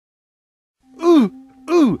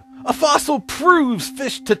A fossil proves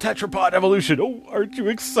fish to tetrapod evolution. Oh, aren't you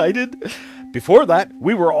excited? Before that,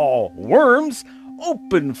 we were all worms.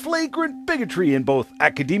 Open flagrant bigotry in both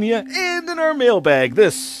academia and in our mailbag.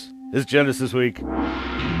 This is Genesis Week.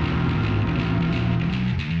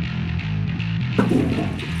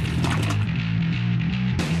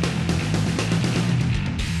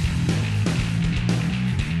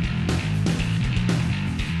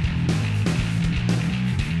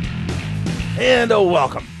 And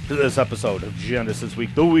welcome to this episode of Genesis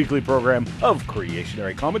Week, the weekly program of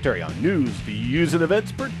creationary commentary on news, views, and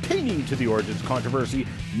events pertaining to the Origins controversy,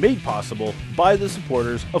 made possible by the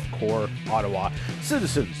supporters of Core Ottawa,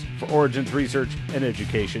 Citizens for Origins Research and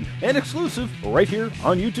Education, and exclusive right here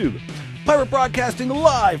on YouTube. Pirate broadcasting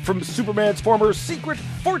live from Superman's former secret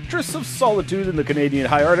fortress of solitude in the Canadian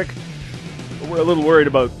High Arctic. We're a little worried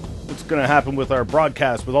about what's going to happen with our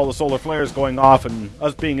broadcast with all the solar flares going off and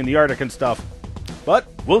us being in the Arctic and stuff. But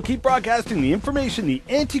we'll keep broadcasting the information the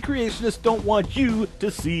anti-creationists don't want you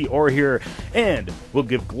to see or hear. And we'll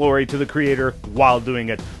give glory to the creator while doing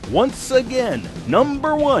it. Once again,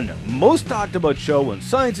 #1 most talked about show on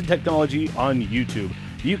science and technology on YouTube.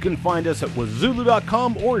 You can find us at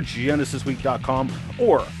Wazooloo.com or GenesisWeek.com,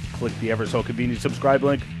 or click the ever so convenient subscribe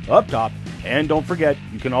link up top. And don't forget,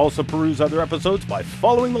 you can also peruse other episodes by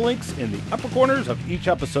following the links in the upper corners of each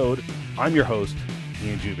episode. I'm your host,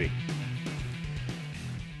 Ian Juby.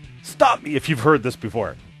 Stop me if you've heard this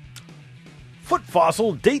before. Foot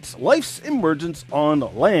fossil dates life's emergence on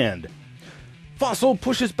land. Fossil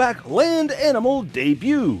pushes back land animal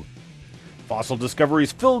debut. Fossil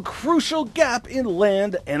discoveries fill crucial gap in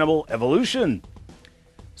land animal evolution.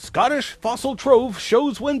 Scottish fossil trove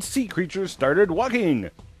shows when sea creatures started walking.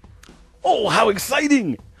 Oh, how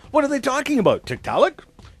exciting! What are they talking about? Tiktaalik?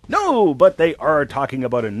 No, but they are talking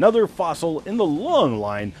about another fossil in the long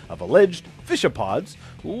line of alleged fishopods,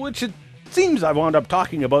 which it seems I've wound up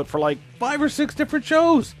talking about for like 5 or 6 different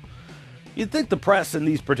shows. You'd think the press and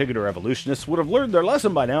these particular evolutionists would have learned their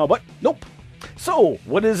lesson by now, but nope. So,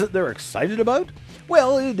 what is it they're excited about?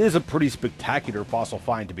 Well, it is a pretty spectacular fossil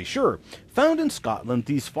find to be sure. Found in Scotland,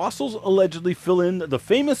 these fossils allegedly fill in the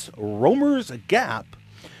famous Romer's Gap,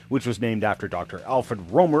 which was named after Dr.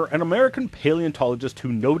 Alfred Romer, an American paleontologist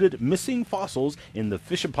who noted missing fossils in the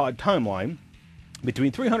fishapod timeline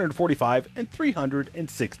between 345 and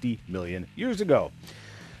 360 million years ago.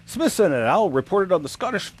 Smithson et al. Reported on the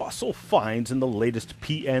Scottish fossil finds in the latest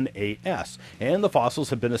PNAS, and the fossils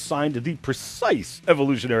have been assigned the precise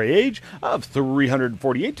evolutionary age of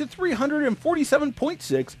 348 to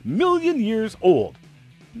 347.6 million years old,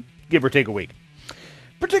 give or take a week.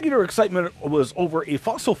 Particular excitement was over a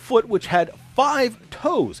fossil foot which had 5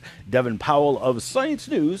 toes. Devin Powell of Science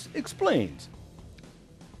News explains.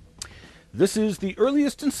 This is the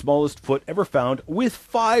earliest and smallest foot ever found with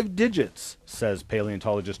 5 digits, says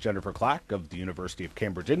paleontologist Jennifer Clack of the University of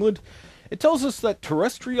Cambridge, England. It tells us that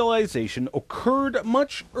terrestrialization occurred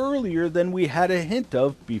much earlier than we had a hint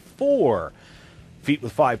of before. Feet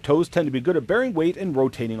with 5 toes tend to be good at bearing weight and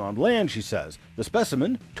rotating on land, she says. The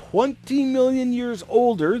specimen, 20 million years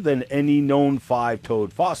older than any known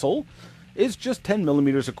 5-toed fossil, is just 10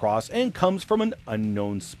 millimeters across and comes from an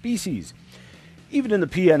unknown species. Even in the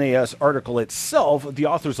PNAS article itself, the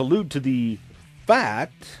authors allude to the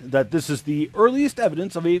fact that this is the earliest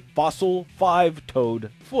evidence of a fossil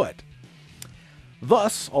 5-toed foot.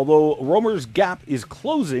 Thus, although Romer's Gap is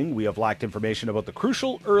closing, we have lacked information about the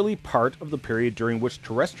crucial early part of the period during which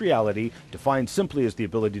terrestriality, defined simply as the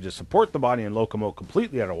ability to support the body and locomote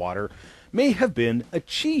completely out of water, may have been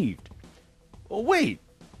achieved. Wait,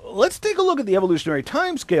 let's take a look at the evolutionary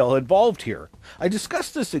timescale involved here. I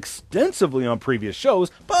discussed this extensively on previous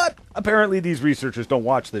shows, but apparently these researchers don't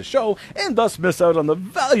watch this show and thus miss out on the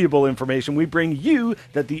valuable information we bring you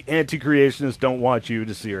that the anti-creationists don't want you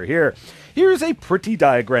to see or hear. Here's a pretty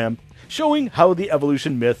diagram showing how the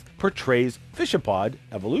evolution myth portrays fishapod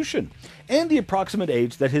evolution and the approximate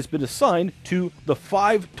age that has been assigned to the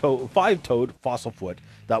 5-toed fossil foot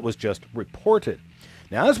that was just reported.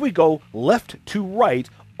 Now, as we go left to right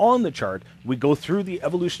on the chart, we go through the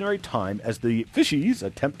evolutionary time as the fishies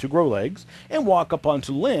attempt to grow legs and walk up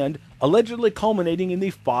onto land, allegedly culminating in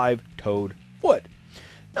the 5-toed foot.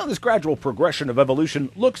 Now, this gradual progression of evolution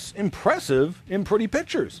looks impressive in pretty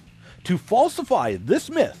pictures. To falsify this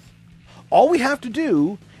myth, all we have to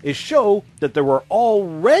do is show that there were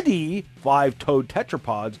already 5-toed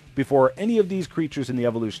tetrapods before any of these creatures in the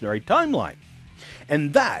evolutionary timeline.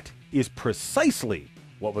 And that is precisely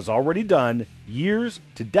what was already done years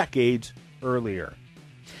to decades earlier.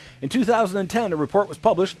 In 2010, a report was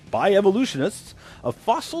published by evolutionists of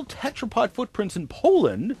fossil tetrapod footprints in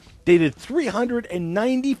Poland dated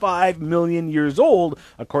 395 million years old,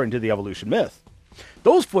 according to the evolution myth.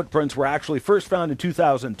 Those footprints were actually first found in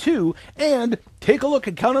 2002, and take a look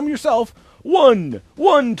and count them yourself. One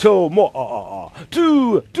toe,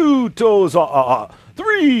 two toes,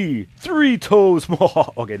 three toes,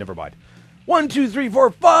 okay, never mind. 1, 2, 3, 4,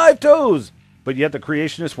 5 toes. But yet the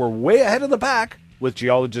creationists were way ahead of the pack, with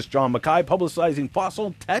geologist John Mackay publicizing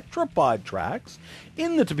fossil tetrapod tracks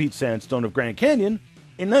in the Tepete Sandstone of Grand Canyon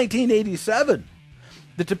in 1987.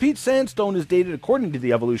 The Tepete Sandstone is dated, according to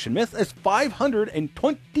the evolution myth, as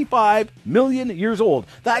 525 million years old.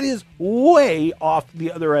 That is way off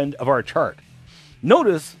the other end of our chart.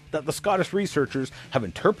 Notice that the Scottish researchers have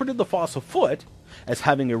interpreted the fossil foot as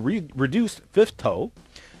having a reduced fifth toe.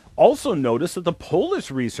 Also notice that the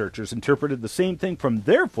Polish researchers interpreted the same thing from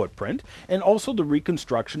their footprint, and also the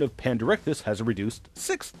reconstruction of Pandorictus has a reduced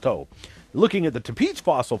sixth toe. Looking at the Tepete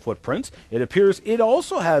fossil footprints, it appears it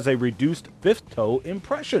also has a reduced fifth toe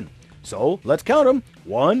impression. So let's count them.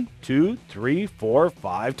 1, 2, 3, 4,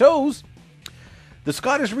 5 toes. The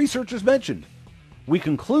Scottish researchers mentioned, we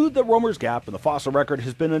conclude that Romer's Gap in the fossil record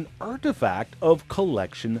has been an artifact of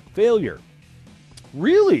collection failure.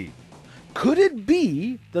 Really? Could it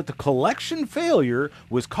be that the collection failure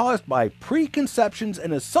was caused by preconceptions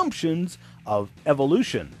and assumptions of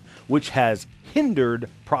evolution, which has hindered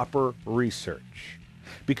proper research?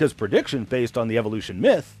 Because predictions based on the evolution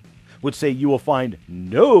myth would say you will find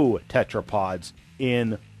no tetrapods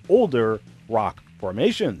in older rock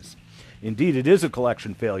formations. Indeed, it is a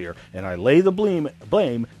collection failure, and I lay the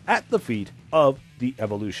blame at the feet of the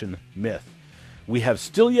evolution myth. We have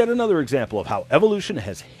still yet another example of how evolution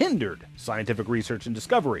has hindered scientific research and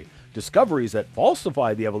discovery. Discoveries that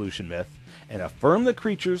falsify the evolution myth and affirm that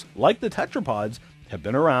creatures like the tetrapods have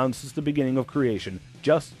been around since the beginning of creation,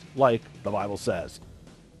 just like the Bible says.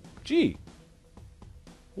 Gee,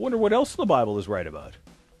 I wonder what else the Bible is right about.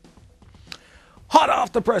 Hot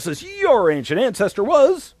off the presses, your ancient ancestor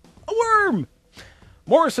was a worm!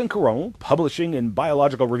 Morris and Caron, publishing in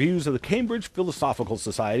Biological Reviews of the Cambridge Philosophical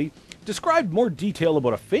Society, described more detail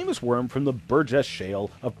about a famous worm from the Burgess Shale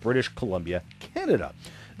of British Columbia, Canada.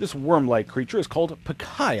 This worm-like creature is called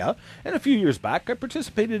Pikaia, and a few years back I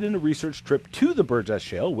participated in a research trip to the Burgess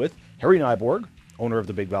Shale with Harry Nyborg, owner of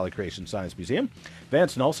the Big Valley Creation Science Museum,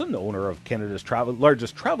 Vance Nelson, owner of Canada's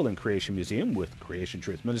largest traveling creation museum with Creation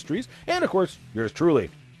Truth Ministries, and of course, yours truly.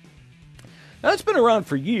 Now, it's been around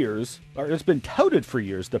for years, or it's been touted for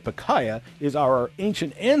years, that Pikaia is our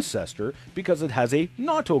ancient ancestor because it has a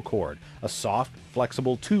notochord, a soft,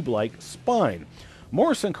 flexible, tube-like spine.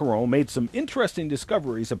 Morris and Caron made some interesting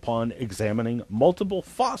discoveries upon examining multiple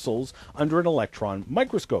fossils under an electron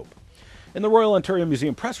microscope. In the Royal Ontario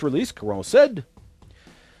Museum press release, Caron said,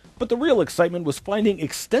 but the real excitement was finding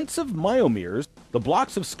extensive myomeres, the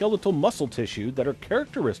blocks of skeletal muscle tissue that are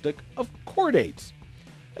characteristic of chordates.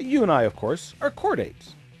 You and I, of course, are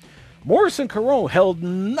chordates. Morris and Caron held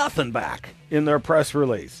nothing back in their press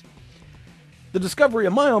release. The discovery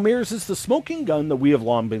of myomeres is the smoking gun that we have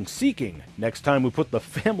long been seeking. Next time we put the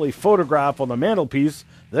family photograph on the mantelpiece,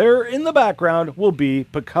 there in the background will be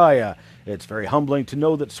Pikaia. It's very humbling to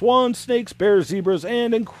know that swans, snakes, bears, zebras,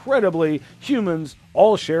 and incredibly, humans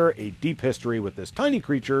all share a deep history with this tiny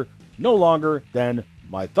creature, no longer than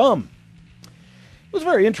my thumb. It was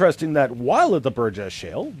very interesting that while at the Burgess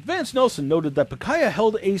Shale, Vance Nelson noted that Pikaia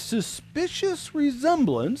held a suspicious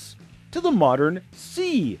resemblance to the modern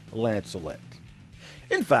sea lancelet.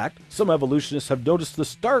 In fact, some evolutionists have noticed the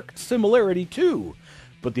stark similarity too,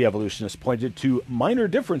 but the evolutionists pointed to minor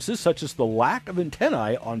differences such as the lack of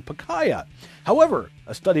antennae on Pikaia. However,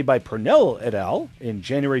 a study by Purnell et al. In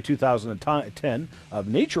January 2010 of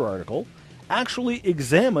Nature article actually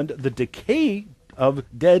examined the decay of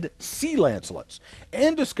dead sea lancelets,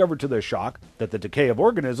 and discovered to their shock that the decay of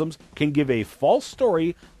organisms can give a false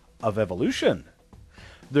story of evolution.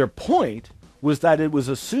 Their point was that it was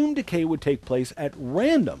assumed decay would take place at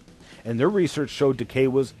random, and their research showed decay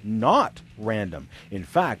was not random. In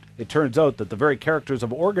fact, it turns out that the very characters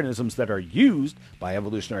of organisms that are used by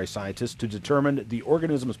evolutionary scientists to determine the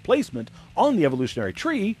organism's placement on the evolutionary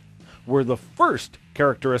tree were the first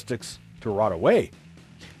characteristics to rot away.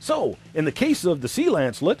 So, in the case of the sea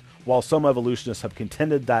lancelet, while some evolutionists have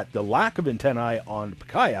contended that the lack of antennae on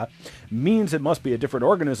Pikaia means it must be a different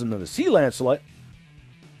organism than the sea lancelet,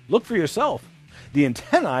 look for yourself. The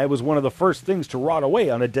antennae was one of the first things to rot away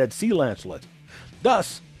on a dead sea lancelet.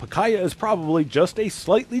 Thus, Pikaia is probably just a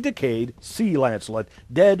slightly decayed sea lancelet,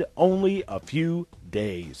 dead only a few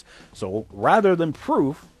days. So, rather than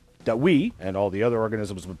proof that we, and all the other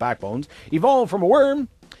organisms with backbones, evolved from a worm,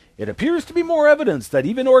 It appears to be more evidence that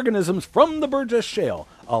even organisms from the Burgess Shale,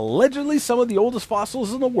 allegedly some of the oldest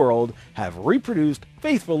fossils in the world, have reproduced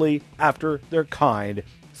faithfully after their kind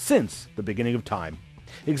since the beginning of time.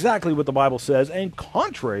 Exactly what the Bible says, and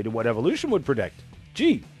contrary to what evolution would predict.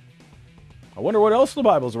 Gee, I wonder what else the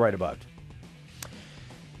Bible's right about.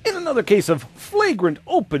 In another case of flagrant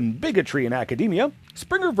open bigotry in academia,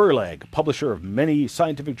 Springer Verlag, publisher of many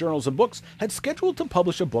scientific journals and books, had scheduled to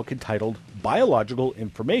publish a book entitled Biological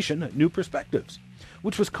Information, New Perspectives,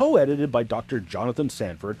 which was co-edited by Dr. Jonathan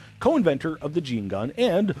Sanford, co-inventor of the gene gun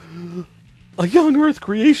and a young Earth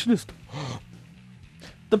creationist.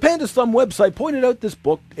 The Panda's Thumb website pointed out this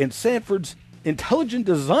book and Sanford's intelligent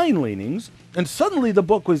design leanings, and suddenly the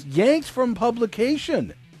book was yanked from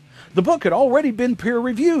publication. The book had already been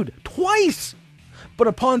peer-reviewed twice, but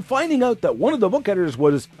upon finding out that one of the book editors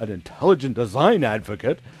was an intelligent design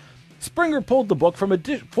advocate, Springer pulled the book from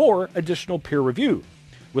for additional peer review,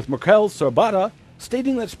 with Michael Sorbata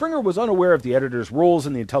stating that Springer was unaware of the editor's roles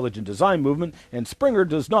in the intelligent design movement, and Springer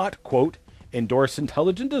does not, quote, endorse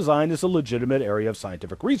intelligent design as a legitimate area of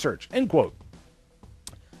scientific research, end quote.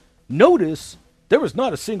 Notice there was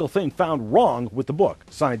not a single thing found wrong with the book,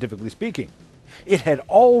 scientifically speaking. It had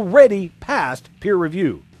already passed peer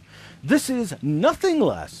review. This is nothing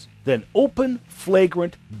less than open,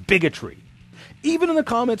 flagrant bigotry. Even in the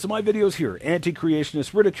comments of my videos here,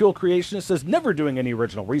 anti-creationists ridicule creationists as never doing any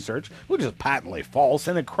original research, which is patently false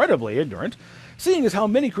and incredibly ignorant, seeing as how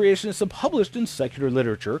many creationists have published in secular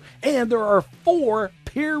literature, and there are 4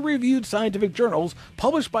 peer-reviewed scientific journals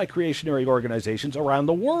published by creationary organizations around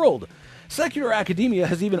the world. Secular academia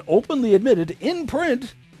has even openly admitted in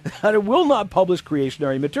print that it will not publish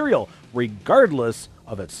creationary material, regardless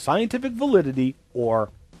of its scientific validity or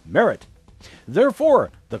merit. Therefore,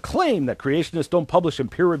 the claim that creationists don't publish in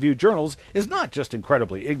peer-reviewed journals is not just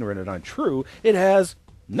incredibly ignorant and untrue, it has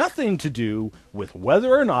nothing to do with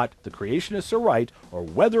whether or not the creationists are right or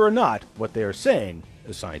whether or not what they are saying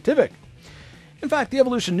is scientific. In fact, the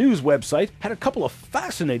Evolution News website had a couple of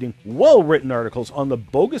fascinating, well-written articles on the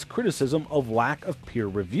bogus criticism of lack of peer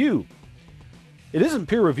review. It isn't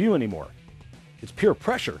peer review anymore. It's peer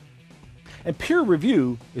pressure. And peer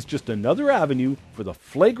review is just another avenue for the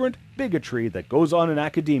flagrant bigotry that goes on in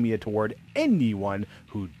academia toward anyone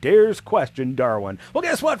who dares question Darwin. Well,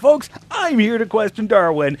 guess what, folks? I'm here to question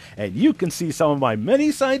Darwin, and you can see some of my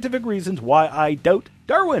many scientific reasons why I doubt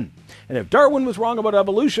Darwin. And if Darwin was wrong about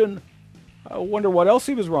evolution, I wonder what else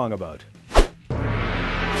he was wrong about.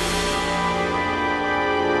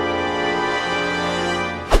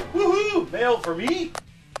 Woohoo! Mail for me?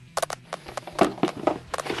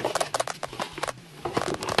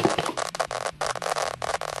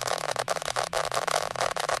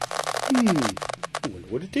 I wonder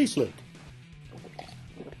what it tastes like.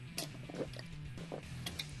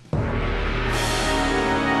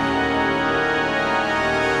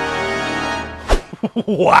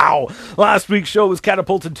 Wow! Last week's show was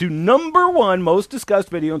catapulted to #1 most discussed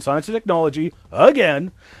video in science and technology.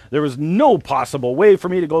 Again, there was no possible way for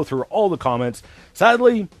me to go through all the comments.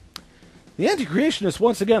 Sadly, the anti-creationists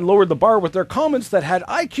once again lowered the bar with their comments that had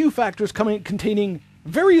IQ factors containing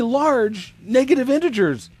very large negative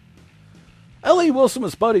integers. L.A. Wilson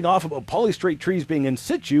was spouting off about polystrate trees being in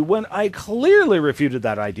situ when I clearly refuted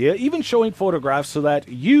that idea, even showing photographs so that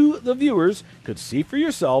you, the viewers, could see for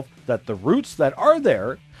yourself that the roots that are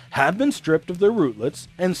there have been stripped of their rootlets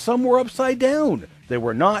and some were upside down. They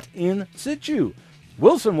were not in situ.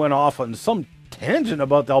 Wilson went off on some tangent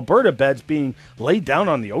about the Alberta beds being laid down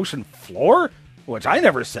on the ocean floor, which I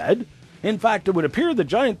never said. In fact, it would appear the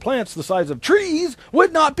giant plants the size of trees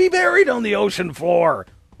would not be buried on the ocean floor,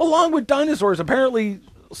 along with dinosaurs apparently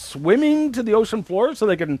swimming to the ocean floor so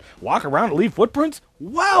they can walk around and leave footprints.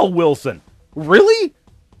 Wow, Wilson. Really?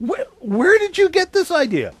 Where did you get this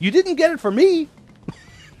idea? You didn't get it from me.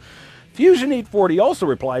 Fusion 840 also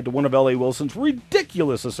replied to one of L.A. Wilson's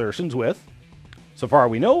ridiculous assertions with, so far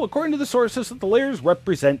we know, according to the sources, that the layers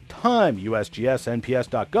represent time, USGS,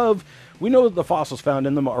 NPS.gov, we know that the fossils found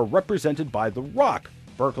in them are represented by the rock,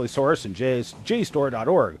 Berkeley source and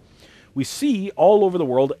JSTOR.org. We see all over the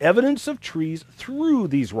world evidence of trees through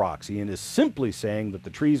these rocks. Ian is simply saying that the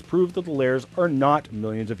trees prove that the layers are not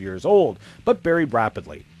millions of years old, but buried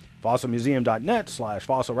rapidly.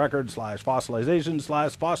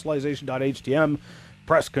 fossilmuseum.net/fossilrecords/fossilization/fossilization.htm.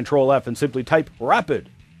 Press Ctrl F and simply type rapid.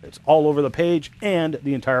 It's all over the page and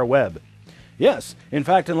the entire web. Yes, in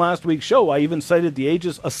fact, in last week's show, I even cited the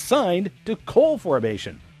ages assigned to coal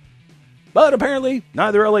formation. But apparently,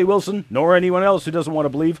 neither L.A. Wilson nor anyone else who doesn't want to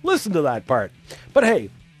believe listened to that part. But hey,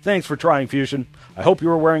 thanks for trying, Fusion. I hope you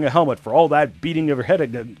were wearing a helmet for all that beating of your head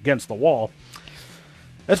against the wall.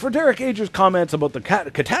 As for Derek Ager's comments about the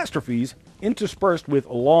catastrophes interspersed with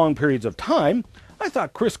long periods of time, I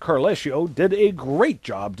thought Chris Carlecchio did a great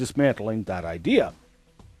job dismantling that idea.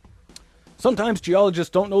 Sometimes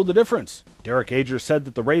geologists don't know the difference. Derek Ager said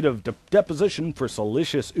that the rate of deposition for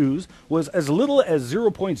siliceous ooze was as little as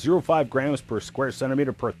 0.05 grams per square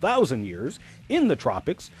centimeter per 1,000 years in the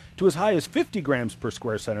tropics to as high as 50 grams per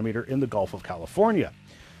square centimeter in the Gulf of California.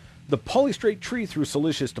 The polystrate tree through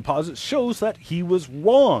siliceous deposits shows that he was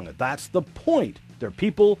wrong. That's the point. They're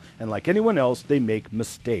people, and like anyone else, they make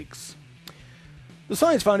mistakes. The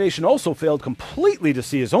Science Foundation also failed completely to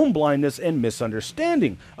see his own blindness and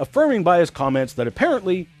misunderstanding, affirming by his comments that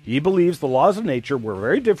apparently he believes the laws of nature were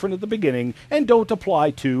very different at the beginning and don't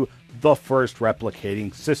apply to the first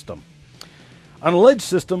replicating system. An alleged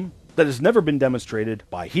system that has never been demonstrated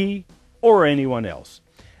by he or anyone else.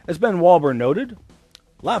 As Ben Walburn noted,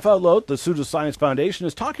 laugh out loud, the Pseudoscience Foundation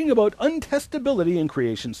is talking about untestability in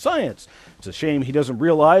creation science. It's a shame he doesn't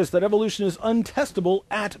realize that evolution is untestable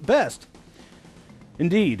at best.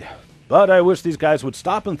 Indeed, but I wish these guys would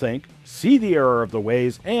stop and think, see the error of their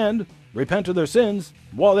ways, and repent of their sins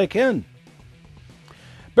while they can.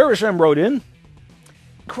 Berisham wrote in,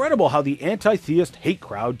 incredible how the anti-theist hate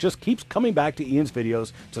crowd just keeps coming back to Ian's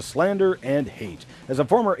videos to slander and hate. As a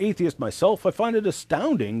former atheist myself, I find it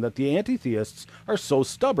astounding that the anti-theists are so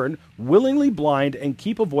stubborn, willingly blind, and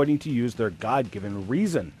keep avoiding to use their God-given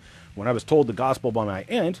reason. When I was told the gospel by my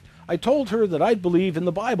aunt, I told her that I'd believe in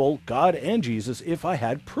the Bible, God, and Jesus if I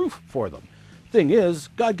had proof for them. Thing is,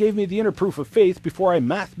 God gave me the inner proof of faith before I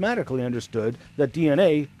mathematically understood that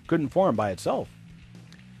DNA couldn't form by itself.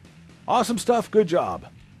 Awesome stuff, good job.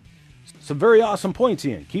 Some very awesome points,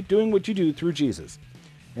 Ian. Keep doing what you do through Jesus.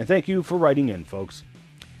 And thank you for writing in, folks.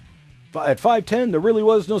 At 5:10, there really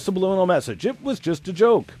was no subliminal message. It was just a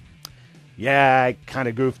joke. Yeah, I kind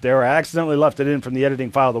of goofed there. I accidentally left it in from the editing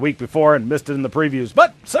file the week before and missed it in the previews,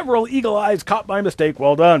 but several eagle eyes caught my mistake.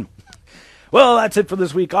 Well done. Well, that's it for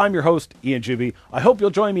this week. I'm your host, Ian Juby. I hope you'll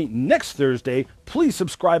join me next Thursday. Please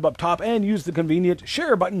subscribe up top and use the convenient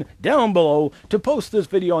share button down below to post this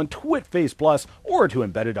video on TwitFace+ or to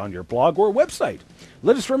embed it on your blog or website.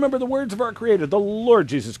 Let us remember the words of our Creator, the Lord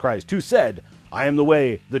Jesus Christ, who said, I am the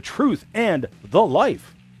way, the truth, and the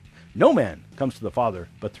life. No man comes to the Father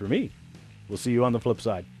but through me. We'll see you on the flip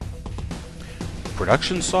side.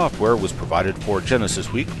 Production software was provided for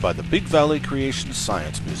Genesis Week by the Big Valley Creation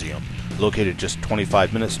Science Museum, located just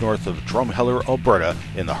 25 minutes north of Drumheller, Alberta,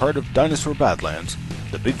 in the heart of Dinosaur Badlands.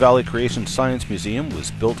 The Big Valley Creation Science Museum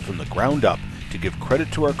was built from the ground up to give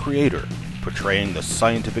credit to our Creator, portraying the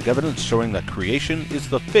scientific evidence showing that creation is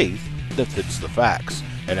the faith that fits the facts,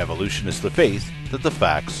 and evolution is the faith that the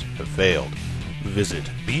facts have failed. Visit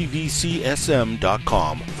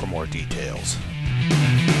bvcsm.com for more details.